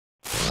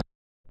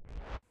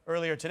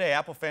Earlier today,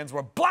 Apple fans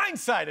were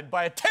blindsided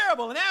by a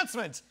terrible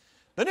announcement.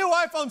 The new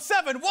iPhone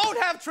 7 won't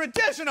have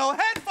traditional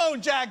headphone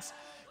jacks.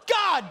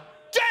 God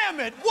damn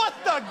it! What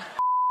the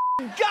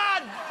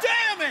God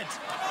damn it!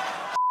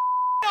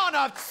 On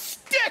a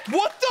stick!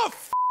 What the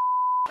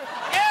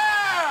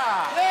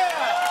Yeah!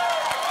 Yeah!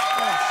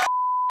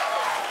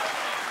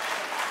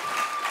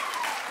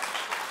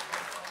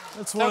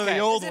 That's one of the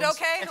old ones. Is it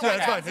okay? It's fine.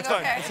 It's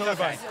fine. It's totally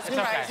fine. It's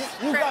okay.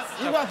 You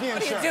got the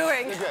insurance. What are you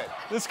doing? You're good.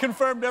 This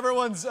confirmed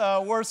everyone's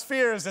worst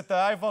fears that the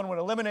iPhone would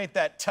eliminate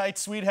that tight,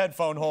 sweet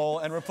headphone hole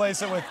and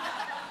replace it with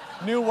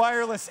new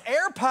wireless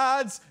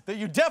AirPods that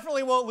you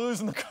definitely won't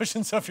lose in the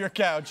cushions of your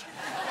couch.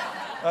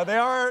 They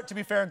are, to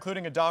be fair,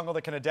 including a dongle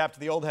that can adapt to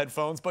the old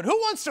headphones, but who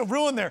wants to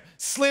ruin their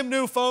slim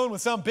new phone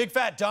with some big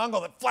fat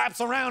dongle that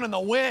flaps around in the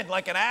wind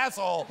like an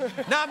asshole?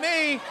 Not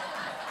me.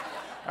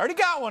 I already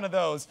got one of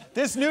those.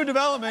 This new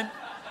development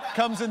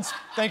comes in...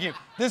 Thank you.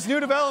 This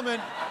new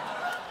development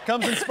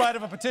comes in spite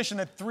of a petition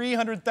that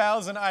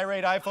 300,000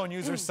 irate iPhone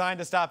users signed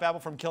to stop Apple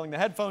from killing the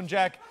headphone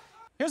jack.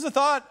 Here's a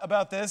thought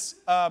about this.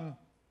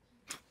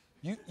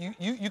 You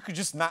could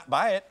just not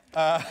buy it.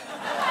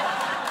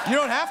 You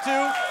don't have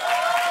to.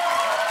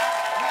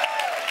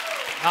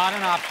 Not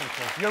an option,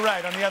 Chris. You're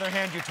right. On the other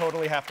hand, you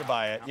totally have to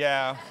buy it.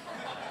 Yeah,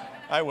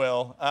 I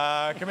will.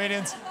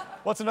 Comedians,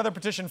 what's another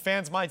petition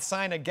fans might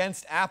sign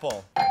against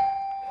Apple?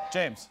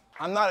 James.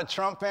 I'm not a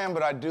Trump fan,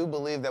 but I do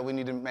believe that we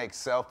need to make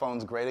cell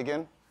phones great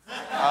again. All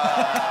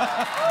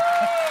right.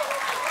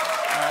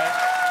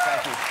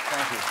 Thank you.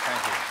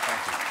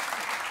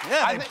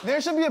 Yeah,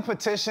 there should be a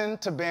petition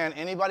to ban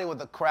anybody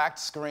with a cracked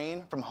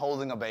screen from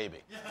holding a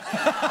baby. You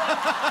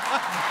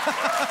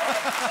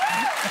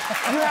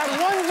had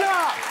one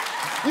job.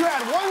 You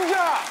had one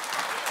job.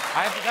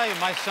 I have to tell you,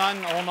 my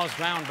son almost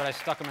drowned, but I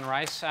stuck him in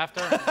rice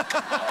after. No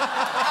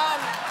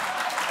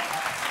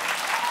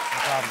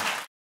problem.